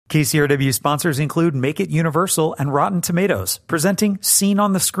KCRW sponsors include Make It Universal and Rotten Tomatoes, presenting Scene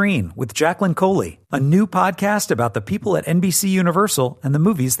on the Screen with Jacqueline Coley, a new podcast about the people at NBC Universal and the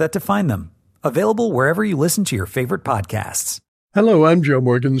movies that define them. Available wherever you listen to your favorite podcasts. Hello, I'm Joe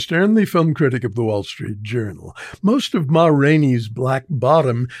Morgenstern, the film critic of the Wall Street Journal. Most of Ma Rainey's Black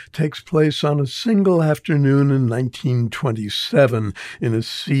Bottom takes place on a single afternoon in 1927 in a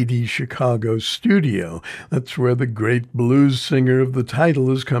seedy Chicago studio. That's where the great blues singer of the title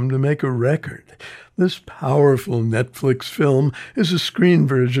has come to make a record. This powerful Netflix film is a screen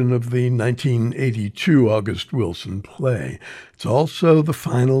version of the 1982 August Wilson play. It's also the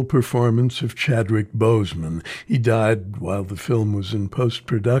final performance of Chadwick Boseman. He died while the film was in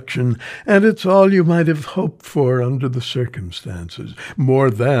post-production, and it's all you might have hoped for under the circumstances. More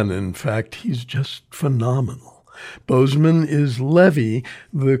than, in fact, he's just phenomenal. Boseman is Levy,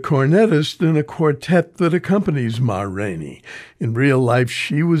 the cornetist in a quartet that accompanies Ma Rainey. In real life,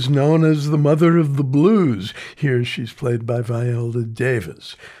 she was known as the mother of the blues. Here she's played by Viola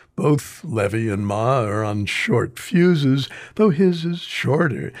Davis. Both Levy and Ma are on short fuses, though his is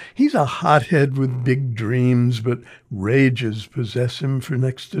shorter. He's a hothead with big dreams, but rages possess him for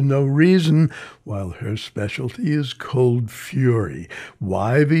next to no reason, while her specialty is cold fury.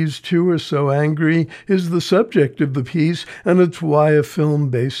 Why these two are so angry is the subject of the piece, and it's why a film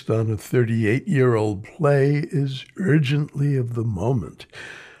based on a 38-year-old play is urgently of the moment.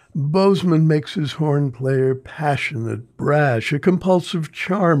 Boseman makes his horn player passionate, brash, a compulsive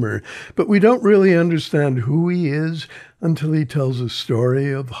charmer, but we don't really understand who he is until he tells a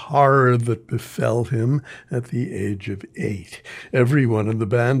story of horror that befell him at the age of 8. Everyone in the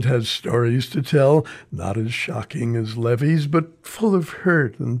band has stories to tell, not as shocking as Levy's, but full of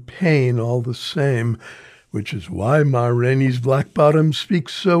hurt and pain all the same, which is why Ma Rainey's Black Bottom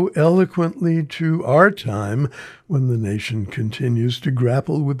speaks so eloquently to our time when the nation continues to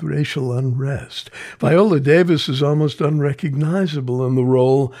grapple with racial unrest. Viola Davis is almost unrecognizable in the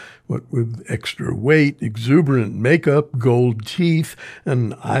role, what with extra weight, exuberant makeup, gold teeth,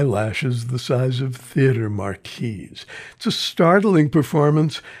 and eyelashes the size of theater marquees. It's a startling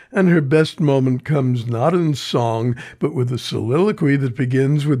performance, and her best moment comes not in song, but with a soliloquy that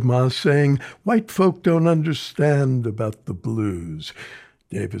begins with Ma saying, "White folk don't understand about the blues."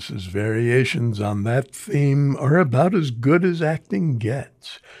 Davis's variations on that theme are about as good as acting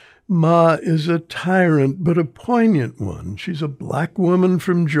gets. Ma is a tyrant, but a poignant one. She's a black woman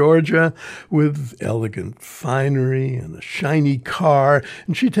from Georgia with elegant finery and a shiny car,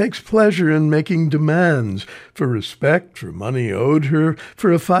 and she takes pleasure in making demands for respect, for money owed her,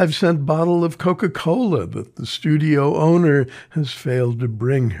 for a 5-cent bottle of Coca-Cola that the studio owner has failed to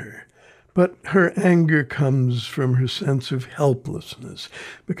bring her. But her anger comes from her sense of helplessness,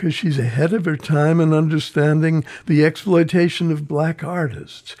 because she's ahead of her time in understanding the exploitation of black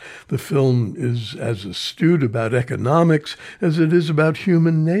artists. The film is as astute about economics as it is about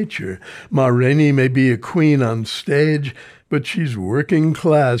human nature. Ma Rainey may be a queen on stage, but she's working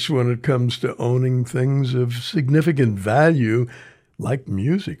class when it comes to owning things of significant value, like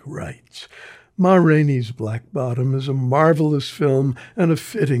music rights. Ma Rainey's Black Bottom is a marvelous film and a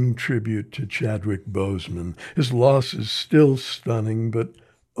fitting tribute to Chadwick Boseman. His loss is still stunning, but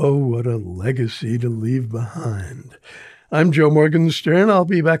oh, what a legacy to leave behind. I'm Joe Morgenstern. I'll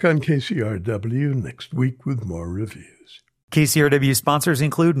be back on KCRW next week with more reviews. KCRW sponsors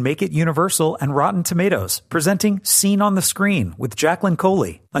include Make It Universal and Rotten Tomatoes, presenting Scene on the Screen with Jacqueline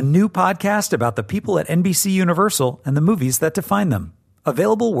Coley, a new podcast about the people at NBC Universal and the movies that define them.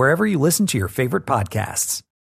 Available wherever you listen to your favorite podcasts.